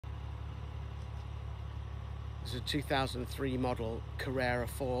This is a 2003 model Carrera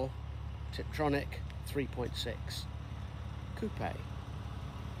 4 Tiptronic 3.6 Coupe.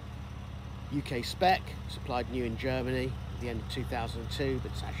 UK spec, supplied new in Germany at the end of 2002,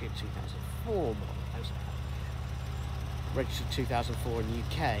 but it's actually a 2004 model. Registered 2004 in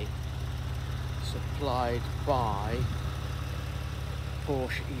UK. Supplied by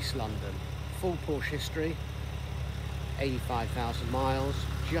Porsche East London. Full Porsche history, 85,000 miles,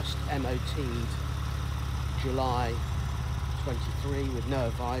 just MOT'd July 23 with no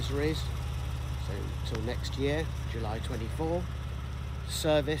advisories, so till next year, July 24.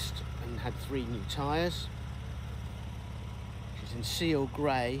 Serviced and had 3 new tyres. She's in seal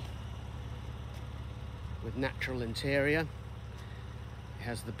grey with natural interior. It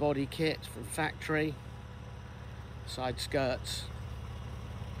has the body kit from factory, side skirts,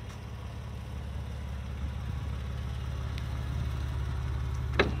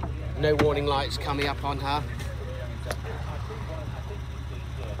 no warning lights coming up on her,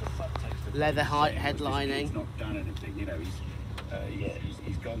 leather height headlining.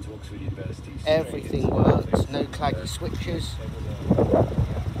 He's gone to Oxford University. Everything works, no claggy switches,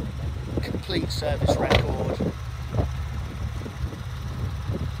 complete service record.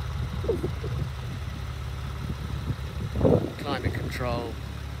 Climate control,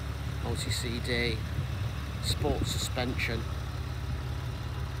 multi-CD, sport suspension,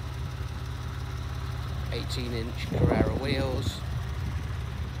 18-inch Carrera wheels.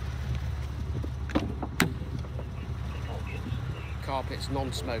 Carpets,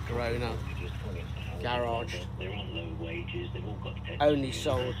 non-smoker owner, garage, only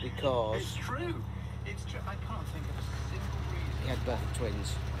sold because It's true. I can't think of a single reason. he had birth of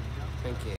twins. Thank you.